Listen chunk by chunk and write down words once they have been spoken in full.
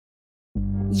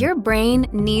Your brain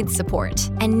needs support,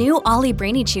 and new Ollie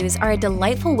Brainy Chews are a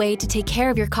delightful way to take care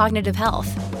of your cognitive health.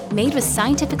 Made with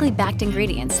scientifically backed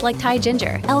ingredients like Thai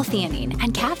ginger, L-theanine,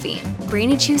 and caffeine,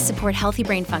 Brainy Chews support healthy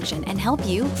brain function and help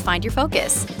you find your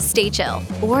focus, stay chill,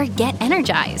 or get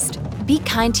energized. Be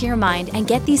kind to your mind and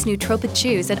get these nootropic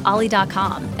chews at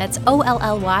ollie.com. That's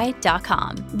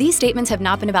OLLY.com. These statements have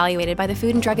not been evaluated by the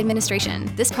Food and Drug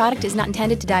Administration. This product is not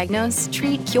intended to diagnose,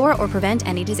 treat, cure, or prevent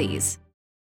any disease.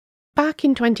 Back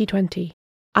in 2020,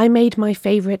 I made my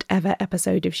favourite ever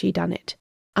episode of She Done It.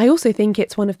 I also think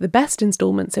it's one of the best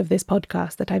instalments of this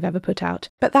podcast that I've ever put out,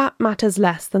 but that matters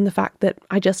less than the fact that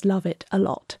I just love it a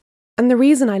lot. And the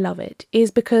reason I love it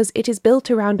is because it is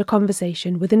built around a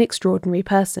conversation with an extraordinary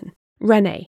person,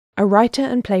 Renee, a writer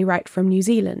and playwright from New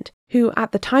Zealand, who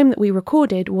at the time that we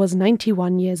recorded was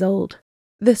 91 years old.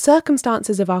 The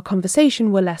circumstances of our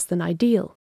conversation were less than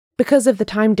ideal. Because of the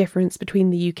time difference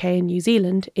between the UK and New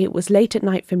Zealand, it was late at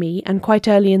night for me and quite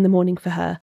early in the morning for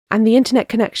her, and the internet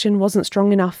connection wasn't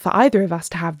strong enough for either of us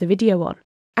to have the video on.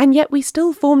 And yet we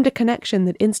still formed a connection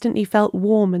that instantly felt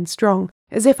warm and strong,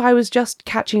 as if I was just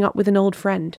catching up with an old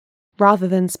friend, rather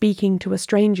than speaking to a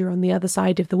stranger on the other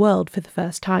side of the world for the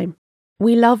first time.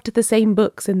 We loved the same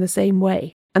books in the same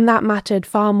way, and that mattered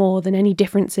far more than any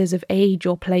differences of age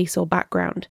or place or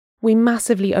background. We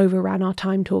massively overran our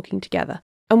time talking together.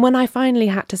 And when I finally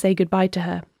had to say goodbye to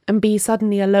her and be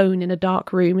suddenly alone in a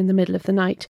dark room in the middle of the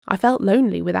night, I felt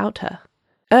lonely without her.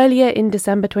 Earlier in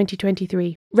December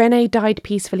 2023, Renee died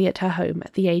peacefully at her home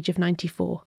at the age of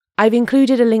 94. I've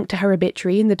included a link to her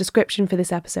obituary in the description for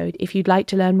this episode if you'd like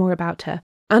to learn more about her,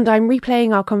 and I'm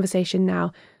replaying our conversation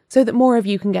now so that more of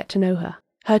you can get to know her.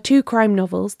 Her 2 crime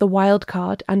novels, The Wild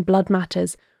Card and Blood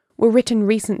Matters, were written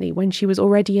recently when she was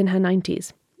already in her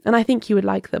 90s, and I think you would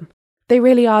like them. They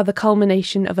really are the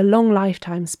culmination of a long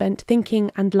lifetime spent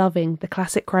thinking and loving the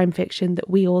classic crime fiction that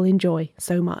we all enjoy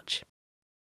so much.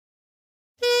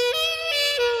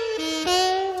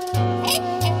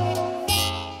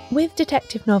 With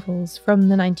detective novels from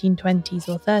the 1920s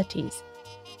or 30s,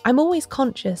 I'm always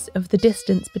conscious of the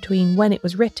distance between when it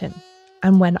was written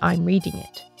and when I'm reading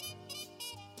it.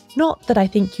 Not that I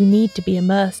think you need to be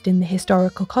immersed in the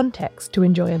historical context to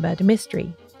enjoy a murder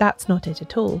mystery, that's not it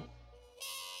at all.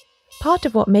 Part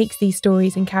of what makes these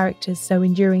stories and characters so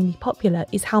enduringly popular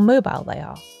is how mobile they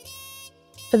are.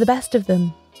 For the best of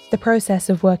them, the process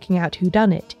of working out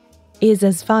whodunit is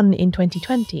as fun in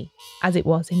 2020 as it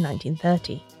was in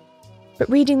 1930. But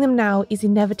reading them now is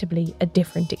inevitably a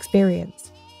different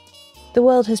experience. The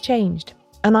world has changed,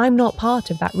 and I'm not part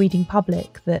of that reading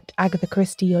public that Agatha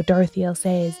Christie or Dorothy L.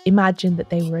 Sayers imagined that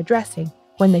they were addressing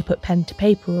when they put pen to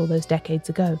paper all those decades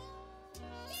ago.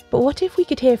 But what if we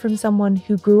could hear from someone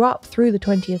who grew up through the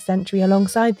 20th century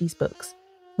alongside these books,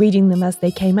 reading them as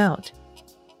they came out?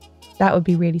 That would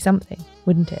be really something,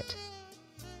 wouldn't it?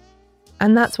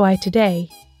 And that's why today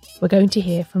we're going to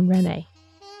hear from Renee.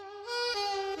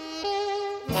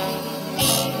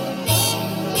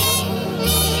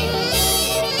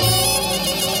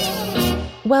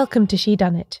 Welcome to She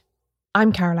Done It.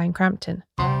 I'm Caroline Crampton.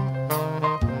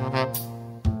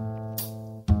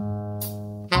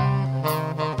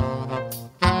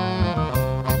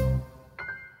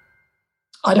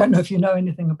 I don't know if you know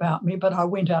anything about me, but I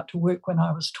went out to work when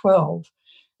I was 12,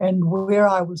 and where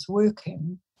I was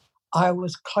working, I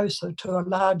was closer to a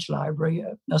large library,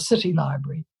 a city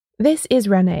library. This is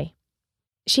Renee.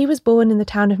 She was born in the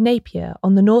town of Napier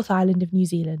on the North Island of New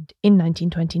Zealand in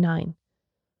 1929.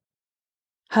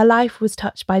 Her life was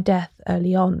touched by death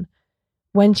early on.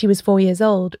 When she was 4 years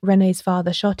old, Renee's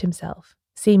father shot himself,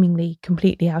 seemingly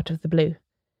completely out of the blue.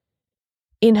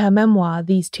 In her memoir,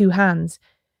 These Two Hands,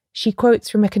 she quotes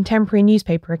from a contemporary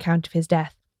newspaper account of his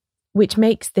death, which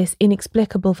makes this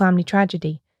inexplicable family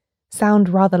tragedy sound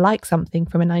rather like something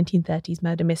from a 1930s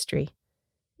murder mystery.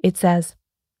 It says,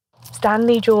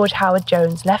 Stanley George Howard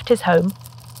Jones left his home,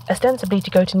 ostensibly to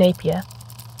go to Napier,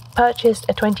 purchased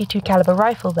a .22 caliber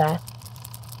rifle there,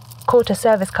 caught a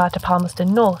service car to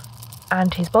Palmerston North,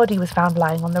 and his body was found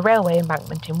lying on the railway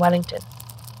embankment in Wellington.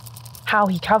 How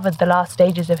he covered the last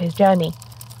stages of his journey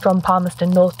from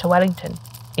Palmerston North to Wellington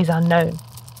is unknown.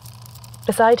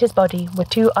 Beside his body were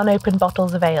 2 unopened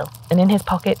bottles of ale, and in his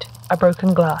pocket, a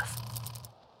broken glass.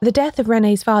 The death of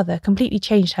Renee's father completely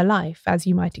changed her life, as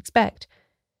you might expect,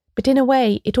 but in a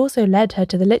way it also led her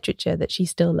to the literature that she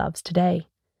still loves today.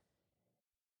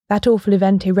 That awful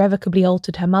event irrevocably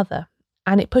altered her mother,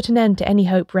 and it put an end to any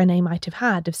hope Renee might have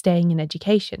had of staying in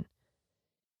education.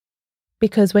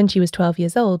 Because when she was 12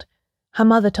 years old, her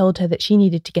mother told her that she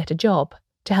needed to get a job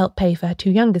to help pay for her 2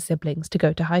 younger siblings to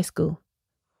go to high school.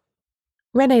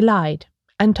 Renee lied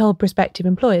and told prospective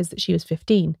employers that she was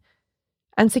 15,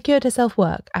 and secured herself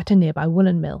work at a nearby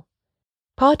woolen mill.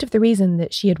 Part of the reason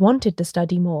that she had wanted to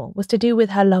study more was to do with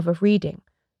her love of reading,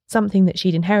 something that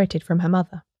she'd inherited from her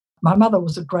mother. My mother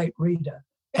was a great reader,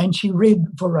 and she read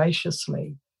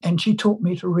voraciously, and she taught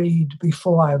me to read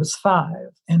before I was 5.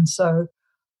 And so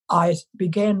I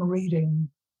began reading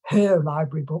her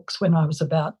library books when I was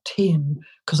about 10,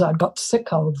 because I got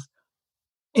sick of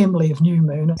Emily of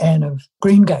Newmoon and of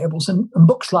Green Gables and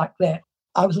books like that.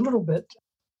 I was a little bit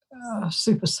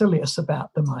supercilious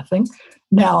about them, I think.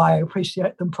 Now I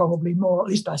appreciate them probably more. At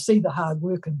least I see the hard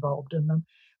work involved in them.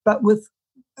 But with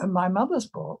my mother's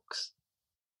books,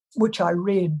 which I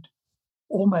read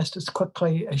almost as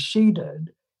quickly as she did,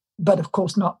 but of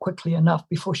course not quickly enough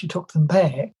before she took them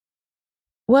back.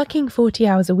 Working 40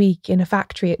 hours a week in a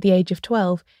factory at the age of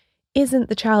 12 isn't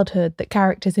the childhood that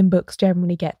characters in books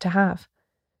generally get to have.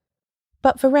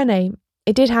 But for Renée,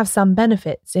 it did have some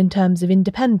benefits in terms of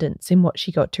independence in what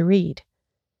she got to read.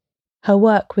 Her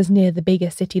work was near the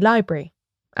bigger city library,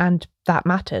 and that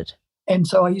mattered. And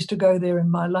so I used to go there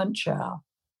in my lunch hour.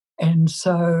 And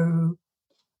so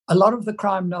a lot of the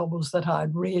crime novels that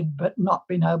I'd read but not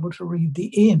been able to read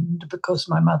the end because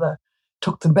my mother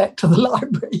took them back to the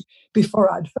library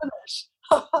before I'd finished,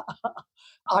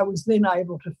 I was then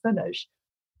able to finish.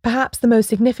 Perhaps the most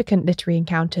significant literary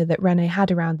encounter that Renée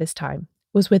had around this time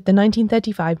was with the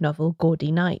 1935 novel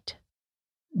Gaudy Night.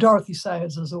 Dorothy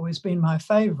Sayers has always been my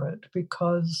favourite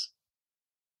because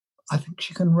I think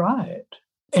she can write.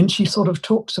 And she sort of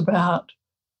talks about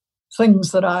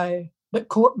things that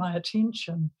caught my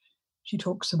attention. She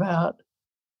talks about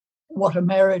what a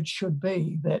marriage should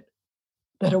be, that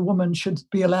a woman should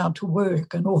be allowed to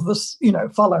work and all this,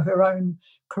 follow her own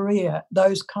career,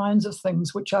 those kinds of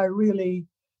things, which I really,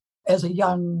 as a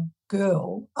young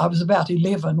girl, I was about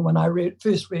 11 when I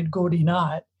first read Gaudy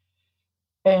Night,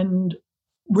 and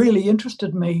really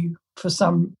interested me for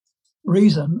some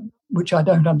reason, which I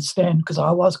don't understand because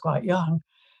I was quite young.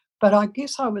 But I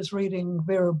guess I was reading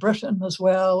Vera Brittain as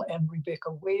well and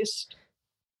Rebecca West.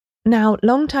 Now,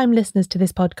 long-time listeners to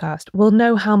this podcast will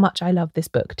know how much I love this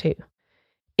book too.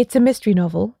 It's a mystery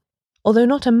novel, although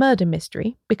not a murder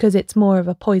mystery because it's more of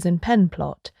a poison pen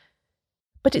plot.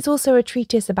 But it's also a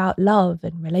treatise about love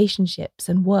and relationships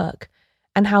and work,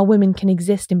 and how women can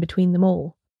exist in between them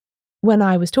all. When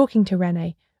I was talking to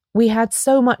Renée, we had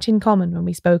so much in common when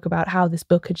we spoke about how this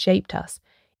book had shaped us,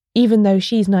 even though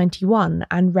she's 91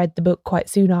 and read the book quite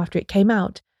soon after it came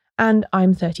out, and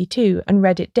I'm 32 and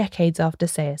read it decades after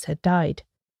Sayers had died.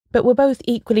 But we're both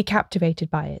equally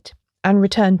captivated by it, and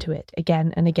returned to it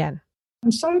again and again.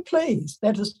 I'm so pleased.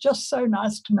 That is just so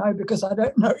nice to know because I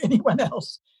don't know anyone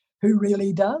else who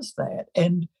really does that.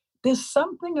 And there's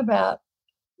something about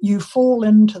you fall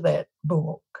into that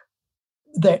book,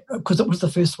 that because it was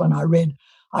the first one I read,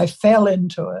 I fell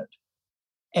into it.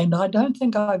 And I don't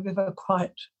think I've ever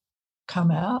quite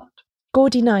come out.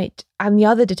 Gaudy Night and the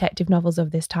other detective novels of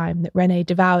this time that Renée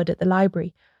devoured at the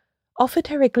library offered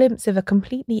her a glimpse of a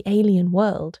completely alien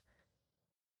world.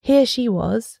 Here she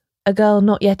was, a girl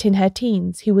not yet in her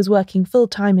teens who was working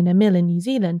full-time in a mill in New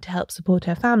Zealand to help support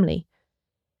her family.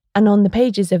 And on the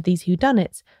pages of these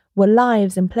whodunits were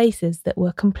lives and places that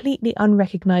were completely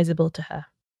unrecognisable to her.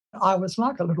 I was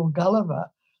like a little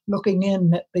Gulliver looking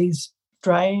in at these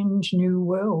strange new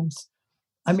worlds.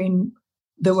 I mean,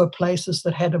 there were places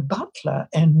that had a butler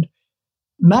and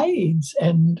maids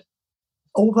and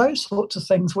all those sorts of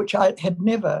things which I had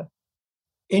never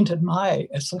entered my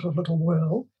sort of little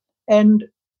world. And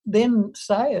then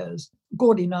Sayers,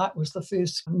 Gaudy Night was the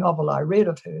first novel I read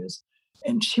of hers,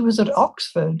 and she was at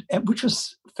Oxford, which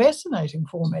was fascinating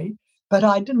for me, but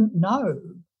I didn't know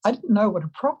what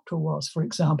a proctor was, for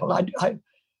example.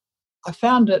 I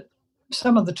found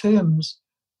some of the terms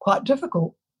quite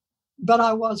difficult, but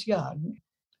I was young.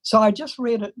 So I just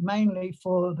read it mainly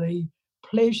for the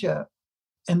pleasure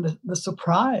and the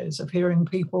surprise of hearing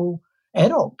people,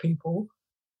 adult people,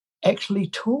 actually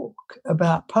talk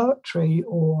about poetry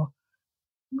or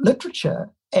literature,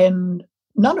 and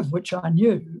none of which I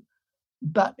knew,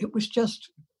 but it was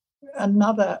just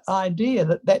another idea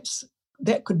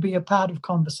that could be a part of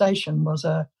conversation was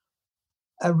a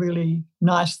really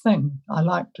nice thing. I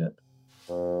liked it.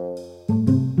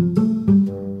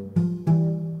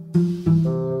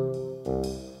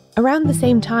 Around the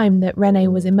same time that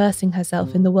Renée was immersing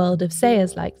herself in the world of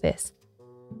Sayers like this,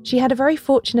 she had a very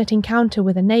fortunate encounter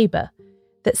with a neighbour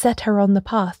that set her on the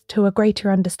path to a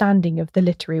greater understanding of the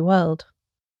literary world.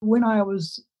 When I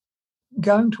was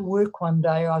going to work one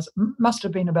day, must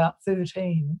have been about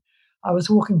 13, I was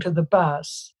walking to the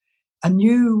bus. A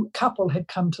new couple had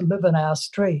come to live in our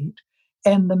street,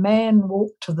 And the man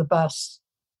walked to the bus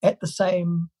at the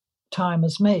same time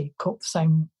as me, caught the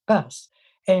same bus.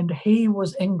 And he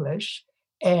was English,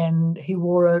 and he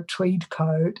wore a tweed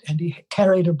coat, and he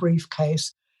carried a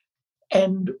briefcase.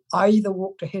 And I either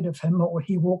walked ahead of him or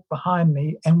he walked behind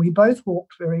me, and we both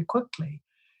walked very quickly.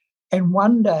 And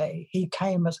one day he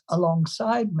came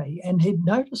alongside me, and he'd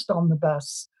noticed on the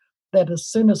bus that as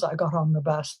soon as I got on the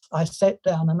bus, I sat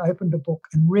down and opened a book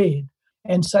and read.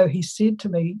 And so he said to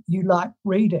me, "You like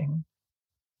reading?"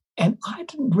 And I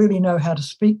didn't really know how to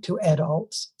speak to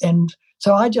adults. And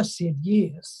so I just said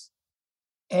yes.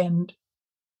 And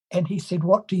he said,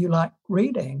 "What do you like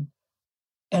reading?"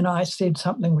 And I said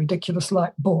something ridiculous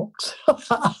like books.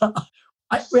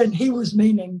 And he was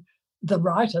meaning the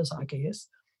writers, I guess.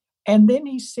 And then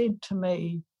he said to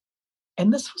me,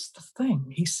 and this was the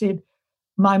thing, he said,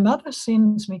 "My mother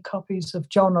sends me copies of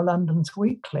John o' London's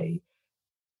Weekly.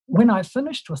 When I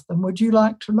finished with them, would you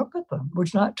like to look at them?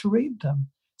 Would you like to read them?"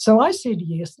 So I said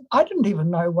yes. I didn't even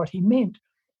know what he meant.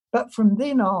 But from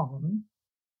then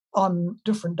on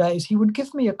different days, he would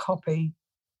give me a copy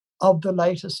of the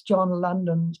latest John o'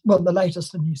 London's, well, the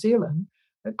latest in New Zealand,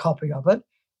 a copy of it.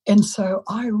 And so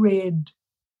I read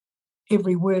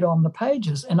every word on the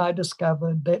pages, and I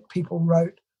discovered that people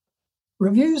wrote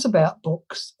reviews about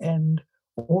books and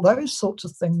all those sorts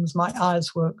of things. My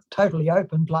eyes were totally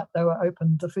opened, like they were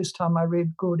opened the first time I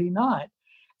read Gaudy Night.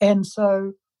 And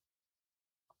so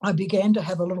I began to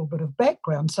have a little bit of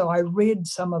background. So I read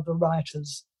some of the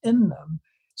writers in them.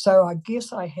 So I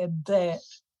guess I had that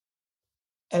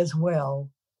as well.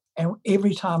 And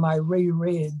every time I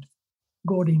reread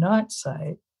Gaudy Night,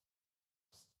 say,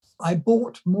 I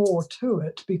bought more to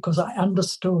it because I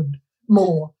understood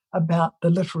more about the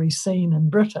literary scene in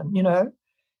Britain, you know.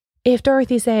 If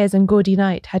Dorothy Sayers and Gaudy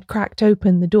Night had cracked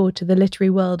open the door to the literary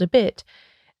world a bit,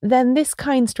 then This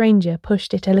Kind Stranger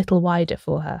pushed it a little wider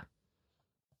for her.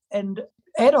 And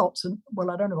adults,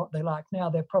 well, I don't know what they're like now.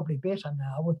 They're probably better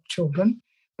now with children.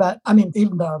 But, I mean,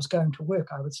 even though I was going to work,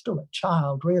 I was still a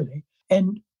child, really.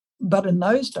 But in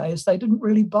those days, they didn't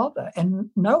really bother.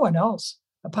 And no one else,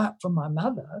 apart from my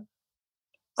mother,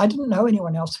 I didn't know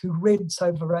anyone else who read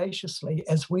so voraciously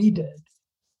as we did.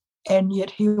 And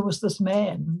yet here was this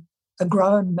man, a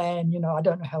grown man, you know, I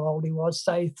don't know how old he was,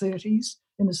 say 30s,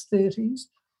 in his 30s.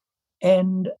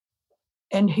 And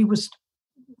he was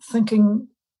thinking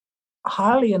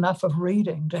highly enough of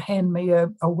reading to hand me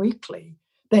a weekly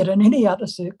that in any other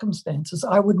circumstances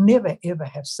I would never, ever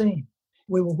have seen.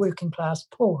 We were working class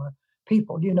poor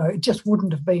people, you know, it just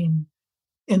wouldn't have been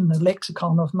in the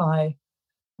lexicon of my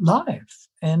life.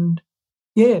 And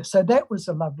yeah, so that was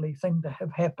a lovely thing to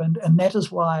have happened. And that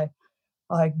is why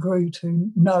I grew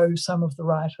to know some of the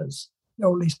writers,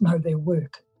 or at least know their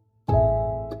work.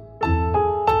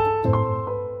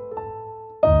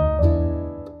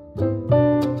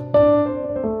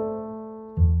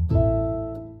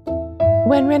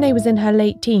 When Renee was in her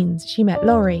late teens, she met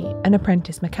Laurie, an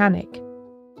apprentice mechanic.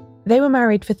 They were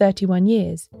married for 31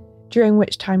 years, during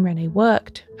which time Renee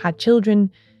worked, had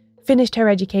children, finished her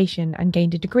education and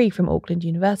gained a degree from Auckland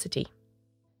University.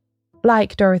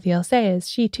 Like Dorothy L. Sayers,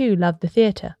 she too loved the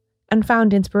theatre and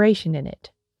found inspiration in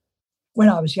it. When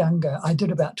I was younger, I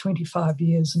did about 25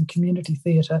 years in community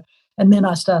theatre, and then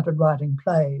I started writing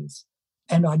plays.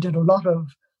 And I did a lot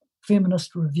of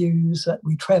feminist reviews that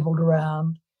we travelled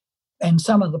around. And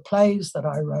some of the plays that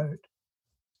I wrote,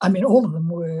 I mean, all of them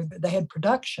they had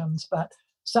productions, but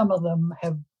some of them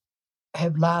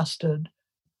have lasted.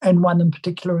 And one in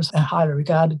particular is a highly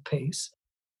regarded piece.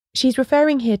 She's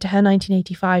referring here to her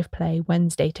 1985 play,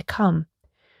 Wednesday to Come,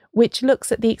 which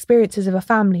looks at the experiences of a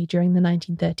family during the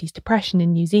 1930s depression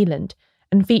in New Zealand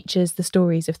and features the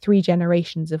stories of 3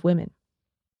 generations of women.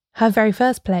 Her very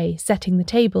first play, Setting the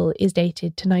Table, is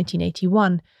dated to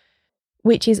 1981,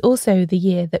 which is also the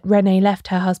year that Renee left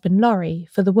her husband Laurie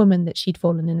for the woman that she'd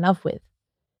fallen in love with.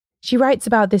 She writes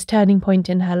about this turning point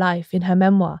in her life in her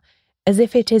memoir as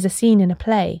if it is a scene in a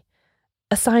play,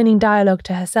 assigning dialogue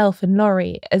to herself and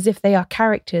Laurie as if they are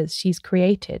characters she's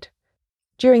created.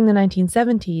 During the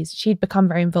 1970s, she'd become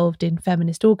very involved in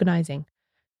feminist organising,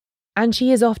 and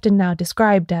she is often now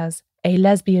described as a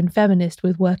lesbian feminist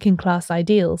with working-class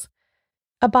ideals,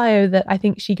 a bio that I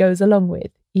think she goes along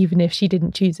with, even if she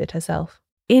didn't choose it herself.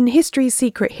 In History's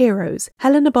Secret Heroes,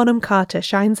 Helena Bonham Carter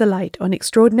shines a light on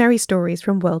extraordinary stories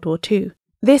from World War II.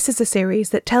 This is a series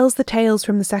that tells the tales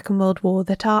from the Second World War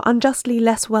that are unjustly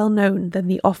less well known than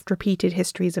the oft-repeated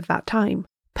histories of that time.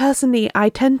 Personally, I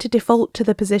tend to default to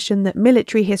the position that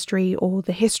military history, or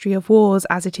the history of wars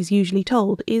as it is usually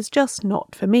told, is just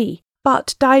not for me.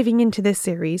 But diving into this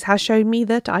series has shown me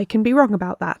that I can be wrong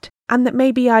about that, and that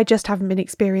maybe I just haven't been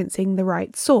experiencing the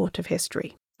right sort of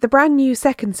history. The brand new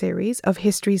second series of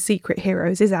History's Secret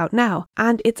Heroes is out now,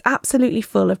 and it's absolutely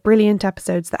full of brilliant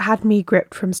episodes that had me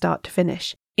gripped from start to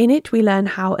finish. In it, we learn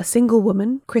how a single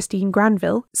woman, Christine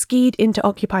Granville, skied into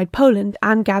occupied Poland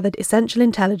and gathered essential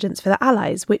intelligence for the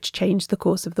Allies, which changed the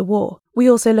course of the war. We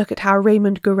also look at how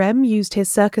Raymond Gurem used his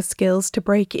circus skills to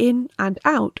break in and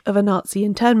out of a Nazi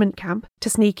internment camp to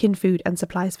sneak in food and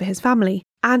supplies for his family,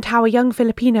 and how a young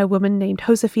Filipino woman named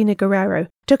Josefina Guerrero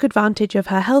took advantage of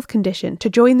her health condition to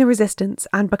join the resistance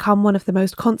and become one of the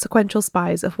most consequential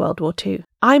spies of World War II.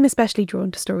 I'm especially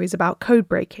drawn to stories about code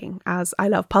breaking, as I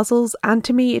love puzzles, and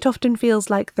to me it often feels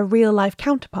like the real-life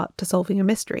counterpart to solving a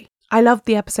mystery. I loved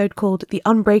the episode called The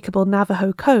Unbreakable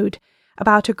Navajo Code,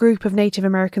 about a group of Native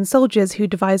American soldiers who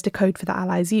devised a code for the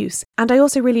Allies' use. And I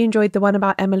also really enjoyed the one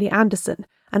about Emily Anderson,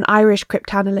 an Irish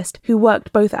cryptanalyst who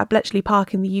worked both at Bletchley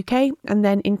Park in the UK and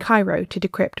then in Cairo to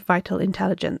decrypt vital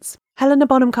intelligence. Helena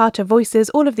Bonham Carter voices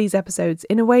all of these episodes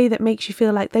in a way that makes you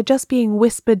feel like they're just being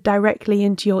whispered directly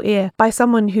into your ear by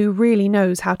someone who really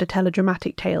knows how to tell a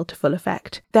dramatic tale to full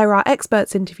effect. There are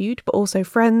experts interviewed, but also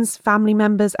friends, family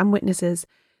members and witnesses,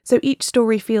 so each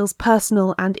story feels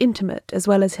personal and intimate as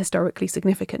well as historically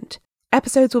significant.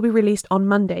 Episodes will be released on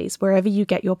Mondays wherever you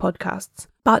get your podcasts.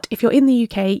 But if you're in the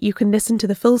UK, you can listen to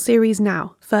the full series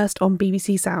now, first on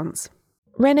BBC Sounds.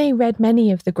 Renée read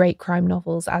many of the great crime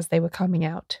novels as they were coming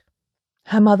out.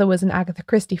 Her mother was an Agatha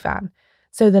Christie fan,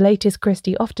 so the latest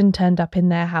Christie often turned up in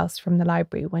their house from the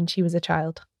library when she was a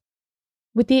child.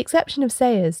 With the exception of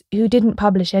Sayers, who didn't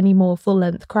publish any more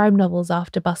full-length crime novels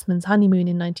after Busman's Honeymoon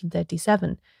in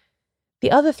 1937,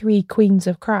 the other three queens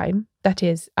of crime, that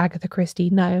is, Agatha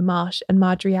Christie, Ngaio Marsh and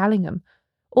Marjorie Allingham,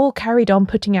 all carried on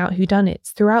putting out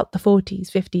whodunits throughout the 40s,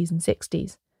 50s and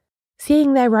 60s.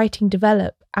 Seeing their writing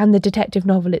develop and the detective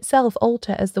novel itself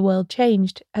alter as the world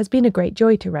changed has been a great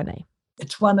joy to Renée.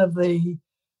 It's one of the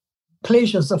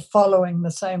pleasures of following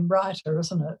the same writer,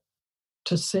 isn't it?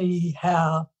 To see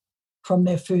how, from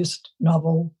their first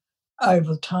novel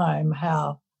over time,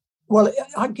 well,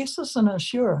 I guess it's an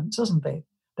assurance, isn't there,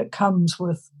 that comes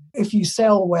with, if you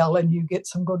sell well and you get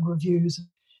some good reviews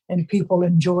and people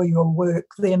enjoy your work,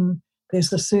 then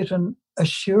there's a certain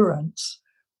assurance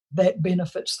that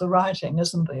benefits the writing,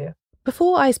 isn't there?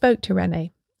 Before I spoke to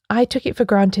Renée, I took it for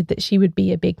granted that she would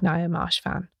be a big Ngaio Marsh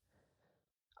fan.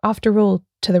 After all,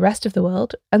 to the rest of the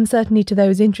world, and certainly to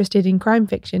those interested in crime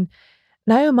fiction,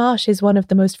 Ngaio Marsh is one of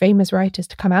the most famous writers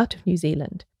to come out of New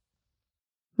Zealand.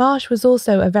 Marsh was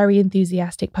also a very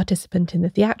enthusiastic participant in the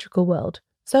theatrical world,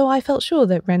 so I felt sure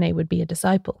that Renée would be a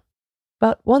disciple.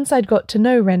 But once I'd got to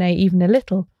know Renée even a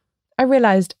little, I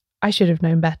realised I should have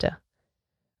known better.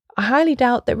 I highly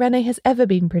doubt that Renée has ever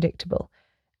been predictable,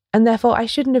 and therefore I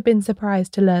shouldn't have been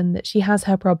surprised to learn that she has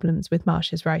her problems with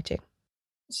Marsh's writing.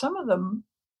 Some of them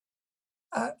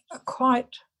are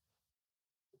quite,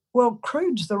 well,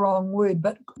 crude's the wrong word,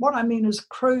 but what I mean is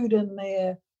crude in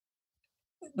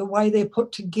the way they're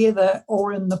put together,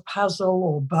 or in the puzzle,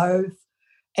 or both.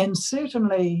 And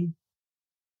certainly,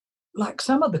 like,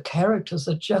 some of the characters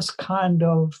are just kind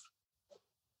of,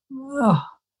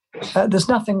 there's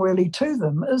nothing really to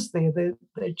them, is there?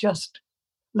 They're just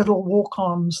little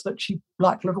walk-ons that she,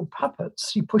 like little puppets,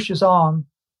 she pushes on,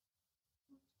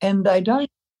 and they don't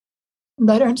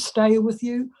stay with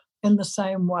you in the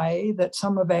same way that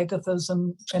some of Agatha's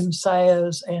and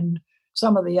Sayers and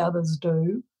some of the others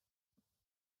do.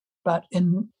 But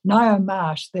in Ngaio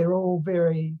Marsh, they're all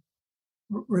very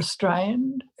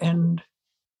restrained, and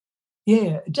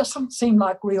it just doesn't seem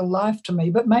like real life to me,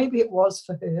 but maybe it was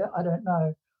for her, I don't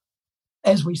know.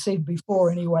 As we said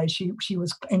before, anyway, she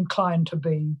was inclined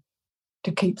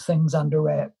to keep things under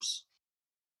wraps.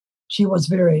 She was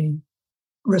very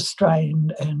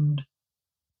restrained, and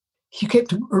she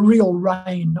kept a real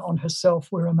rein on herself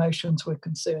where emotions were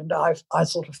concerned. I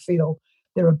sort of feel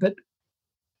they're a bit,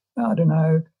 I don't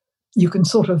know, you can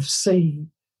sort of see,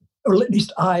 or at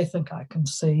least I think I can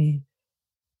see,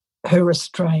 her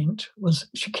restraint was,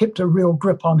 she kept a real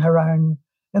grip on her own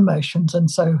emotions, and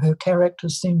so her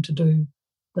characters seem to do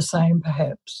the same,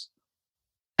 perhaps.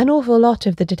 An awful lot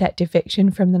of the detective fiction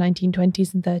from the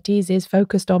 1920s and 30s is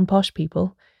focused on posh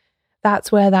people.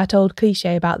 That's where that old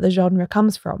cliché about the genre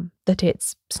comes from, that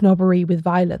it's snobbery with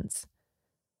violence.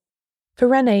 For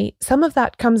Renée, some of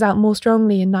that comes out more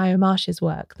strongly in Ngaio Marsh's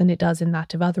work than it does in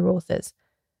that of other authors,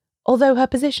 although her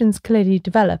positions clearly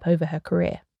develop over her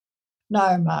career.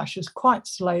 Ngaio Marsh is quite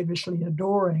slavishly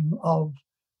adoring of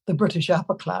the British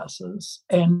upper classes,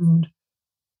 and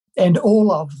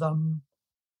all of them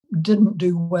didn't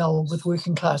do well with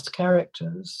working class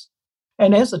characters.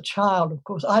 And as a child, of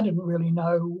course, I didn't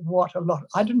know what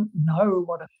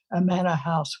a manor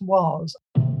house was.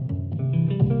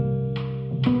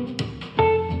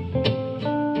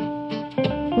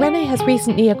 Renée has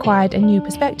recently acquired a new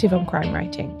perspective on crime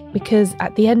writing because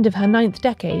at the end of her 9th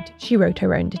decade, she wrote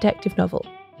her own detective novel.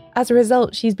 As a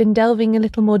result, she's been delving a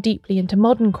little more deeply into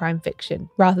modern crime fiction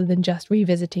rather than just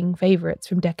revisiting favourites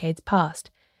from decades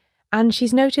past. And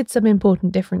she's noted some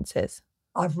important differences.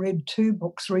 I've read 2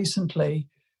 books recently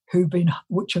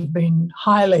which have been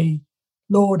highly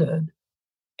lauded,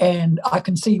 and I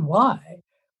can see why,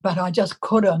 but I just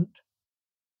couldn't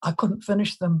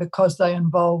finish them because they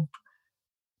involved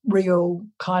real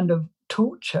kind of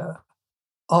torture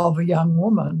of a young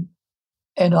woman,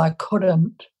 and I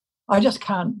just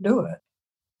can't do it.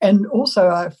 And also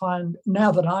I find,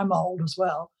 now that I'm old as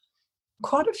well,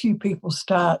 quite a few people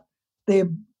start their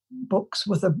books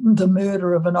with the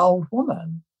murder of an old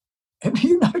woman. Have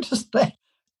you noticed that?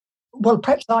 Well,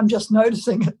 perhaps I'm just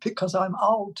noticing it because I'm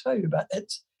old too,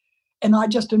 and I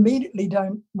just immediately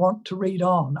don't want to read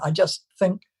on. I just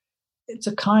think it's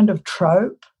a kind of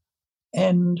trope,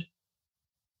 and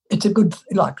it's a good,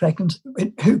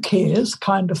 who cares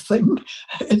kind of thing.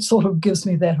 It sort of gives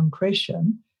me that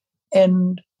impression.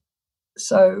 And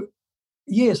so,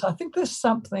 yes, I think there's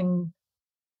something,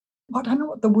 I don't know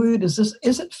what the word is.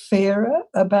 Is it fairer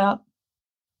about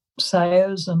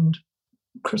Sayers and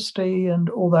Christie and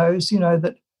all those,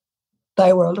 that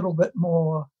they were a little bit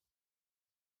more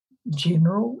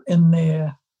general in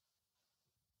their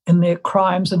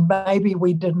crimes, and maybe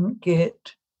we didn't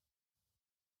get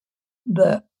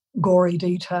the gory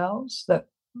details that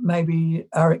maybe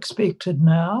are expected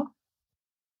now.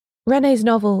 Renée's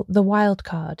novel, The Wild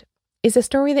Card, is a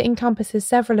story that encompasses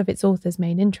several of its author's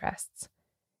main interests.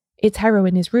 Its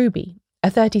heroine is Ruby, a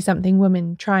 30-something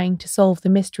woman trying to solve the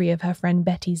mystery of her friend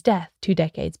Betty's death 2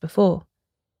 decades before.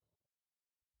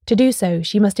 To do so,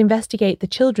 she must investigate the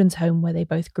children's home where they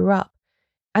both grew up,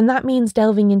 and that means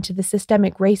delving into the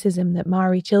systemic racism that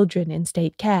Maori children in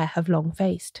state care have long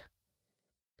faced.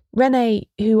 Renée,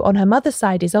 who on her mother's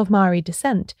side is of Maori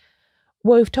descent,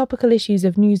 wove topical issues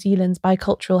of New Zealand's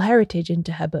bicultural heritage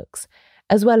into her books,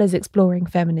 as well as exploring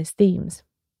feminist themes.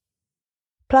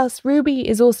 Plus, Ruby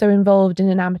is also involved in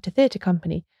an amateur theatre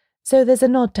company, so there's a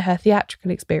nod to her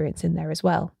theatrical experience in there as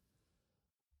well.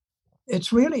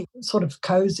 It's really sort of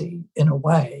cosy in a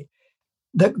way.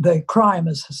 The crime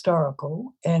is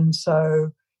historical, and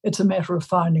so it's a matter of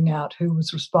finding out who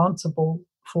was responsible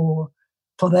for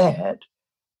that.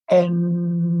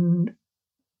 And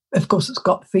of course, it's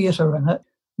got theatre in it,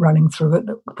 running through it,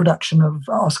 the production of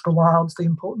Oscar Wilde's The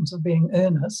Importance of Being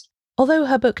Earnest. Although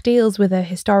her book deals with a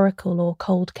historical or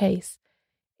cold case,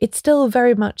 it's still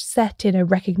very much set in a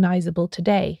recognisable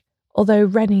today, although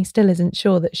Renée still isn't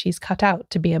sure that she's cut out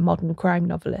to be a modern crime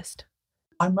novelist.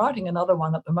 I'm writing another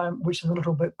one at the moment, which is a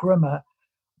little bit grimmer.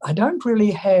 I don't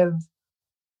really have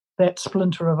that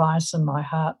splinter of ice in my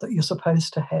heart that you're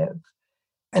supposed to have.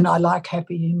 And I like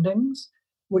happy endings,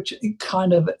 which it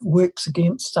kind of works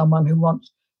against someone who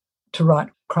wants to write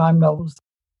crime novels.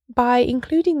 By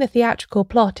including the theatrical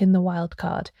plot in The Wild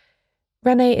Card,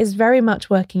 Renée is very much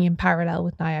working in parallel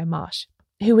with Ngaio Marsh,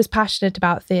 who was passionate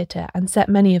about theatre and set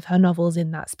many of her novels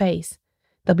in that space.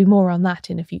 There'll be more on that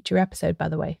in a future episode, by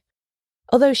the way.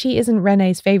 Although she isn't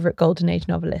Renée's favourite Golden Age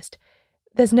novelist,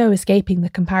 there's no escaping the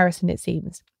comparison, it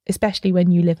seems, especially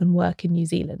when you live and work in New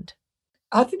Zealand.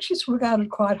 I think she's regarded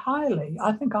quite highly.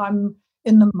 I think I'm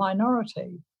in the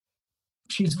minority.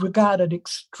 She's regarded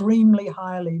extremely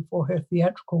highly for her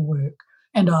theatrical work,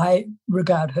 and I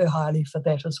regard her highly for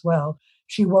that as well.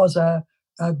 She was a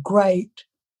great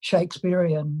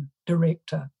Shakespearean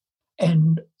director,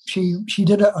 and she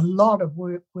did a lot of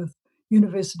work with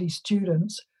university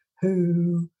students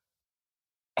who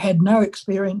had no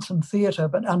experience in theatre,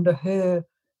 but under her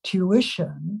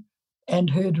tuition and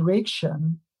her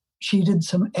direction, she did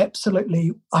some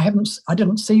absolutely, I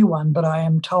didn't see one, but I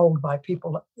am told by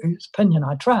people whose opinion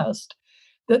I trust,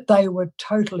 that they were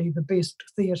totally the best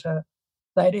theatre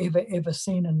they'd ever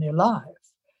seen in their life.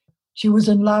 She was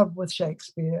in love with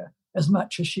Shakespeare as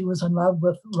much as she was in love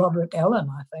with Roderick Allen,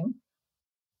 I think.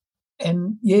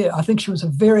 And yeah, I think she was a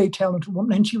very talented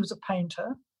woman, and she was a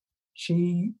painter.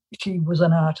 She was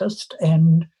an artist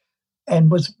and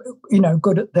was,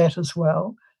 good at that as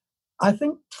well. I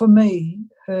think for me,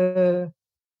 her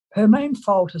main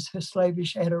fault is her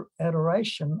slavish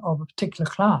adoration of a particular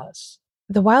class.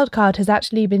 The Wild Card has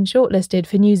actually been shortlisted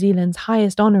for New Zealand's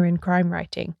highest honour in crime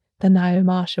writing, the Ngaio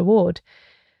Marsh Award.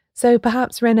 So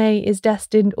perhaps Renée is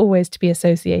destined always to be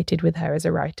associated with her as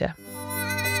a writer.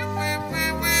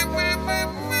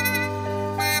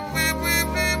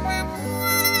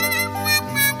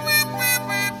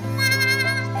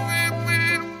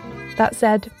 That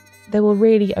said, there will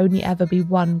really only ever be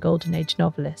one Golden Age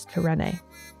novelist for Renee.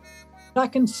 I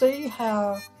can see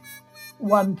how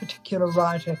one particular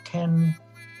writer can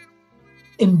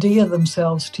endear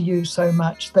themselves to you so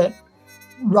much that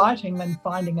writing and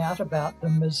finding out about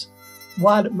them is,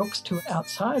 while it looks to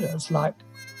outsiders like,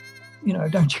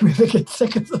 don't you ever get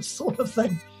sick of this sort of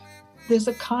thing? There's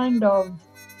a kind of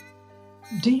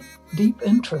deep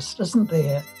interest, isn't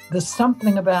there? There's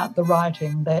something about the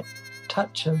writing that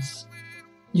touches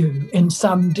you in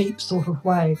some deep sort of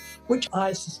way, which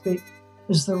I suspect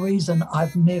is the reason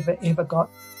I've never ever got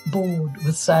bored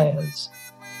with Sayers.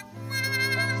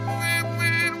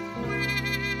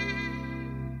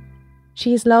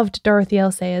 She's loved Dorothy L.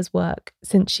 Sayers' work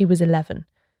since she was 11.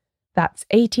 That's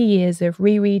 80 years of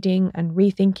rereading and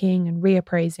rethinking and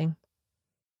reappraising.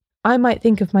 I might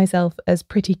think of myself as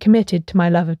pretty committed to my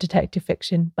love of detective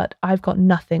fiction, but I've got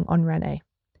nothing on Renee.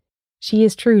 She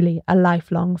is truly a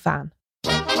lifelong fan.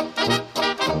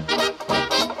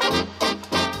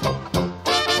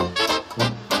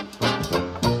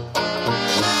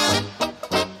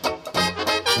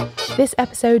 This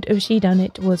episode of She Done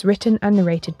It was written and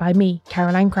narrated by me,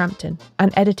 Caroline Crampton,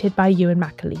 and edited by Ewan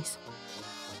McAleese.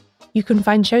 You can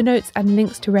find show notes and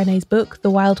links to Renee's book, The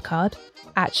Wild Card,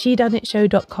 at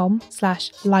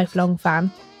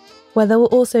shedoneit.show.com/lifelongfan, where there will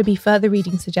also be further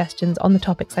reading suggestions on the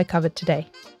topics I covered today.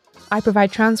 I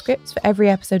provide transcripts for every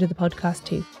episode of the podcast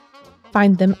too.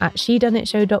 Find them at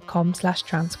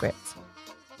shedoneit.show.com/transcripts.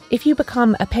 If you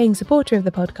become a paying supporter of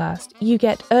the podcast, you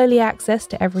get early access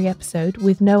to every episode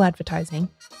with no advertising,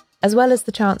 as well as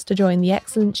the chance to join the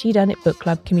excellent She Done It book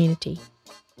club community.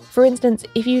 For instance,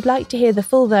 if you'd like to hear the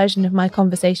full version of my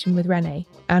conversation with Renee,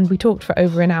 and we talked for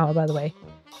over an hour by the way,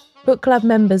 book club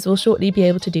members will shortly be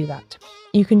able to do that.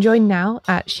 You can join now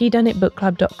at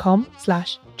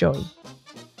shedonitbookclub.com/join.